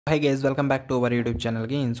Hi guys, welcome back to our YouTube channel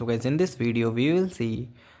again. So guys, in this video we will see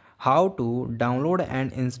how to download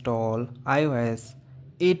and install iOS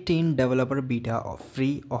 18 developer beta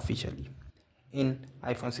free officially in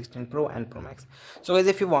iPhone 16 Pro and Pro Max. So guys,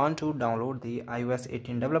 if you want to download the iOS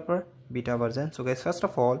 18 developer beta version, so guys, first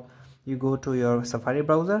of all you go to your Safari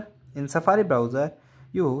browser. In Safari browser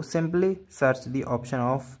you simply search the option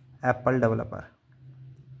of Apple developer.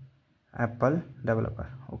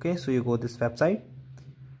 Okay, so you go this website.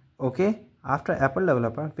 Okay, after Apple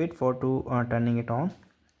developer, wait for turning it on,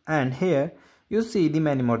 and here you see the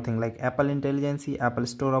many more things like Apple Intelligence, Apple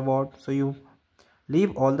Store Award. So you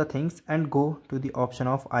leave all the things and go to the option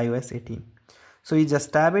of iOS 18. So you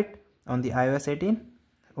just tab it on the iOS 18.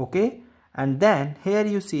 Okay, and then here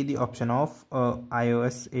you see the option of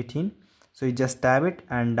iOS 18. So you just tab it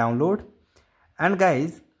and download. And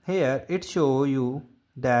guys, here it show you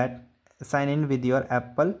that sign in with your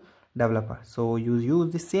Apple developer. So you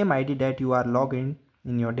use the same ID that you are logged in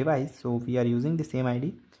your device. So we are using the same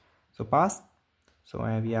ID. So pass. So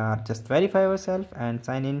we are just verify ourselves and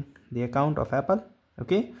sign in the account of Apple.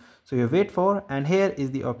 Okay, so you wait for, and here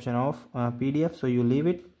is the option of PDF. So you leave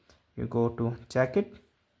it, you go to check it.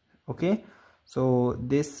 Okay, so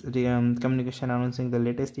this communication announcing the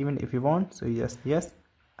latest event if you want. So you just yes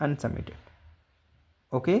and submit it.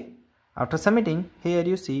 Okay, after submitting, here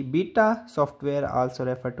you see beta software, also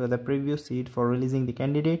referred to the preview seed for releasing the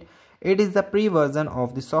candidate. It is the pre-version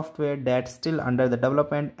of the software that's still under the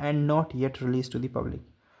development and not yet released to the public.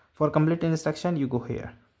 For complete instruction, you go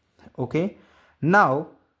here. Okay, now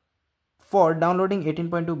for downloading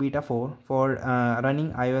 18.2 beta 4 for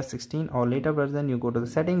running iOS 16 or later version, you go to the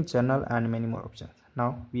settings, journal, and many more options.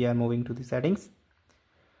 Now we are moving to the settings.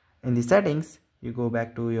 In the settings, you go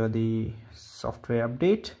back to the software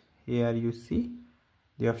update. Here you see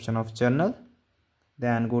the option of journal,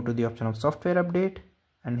 then go to the option of software update,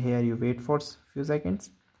 and here you wait for few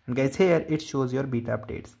seconds, and guys, here it shows your beta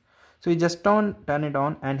updates. So you just turn it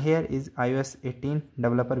on, and here is iOS 18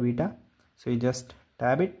 developer beta. So you just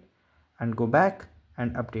tab it and go back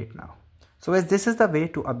and update now. So guys, this is the way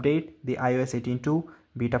to update the iOS 18 to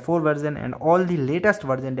beta 4 version and all the latest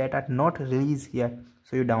version that are not released yet.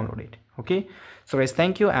 So you download it. Okay, so guys,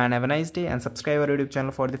 thank you and have a nice day, and subscribe our YouTube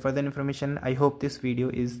channel for the further information. I hope this video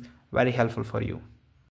is very helpful for you.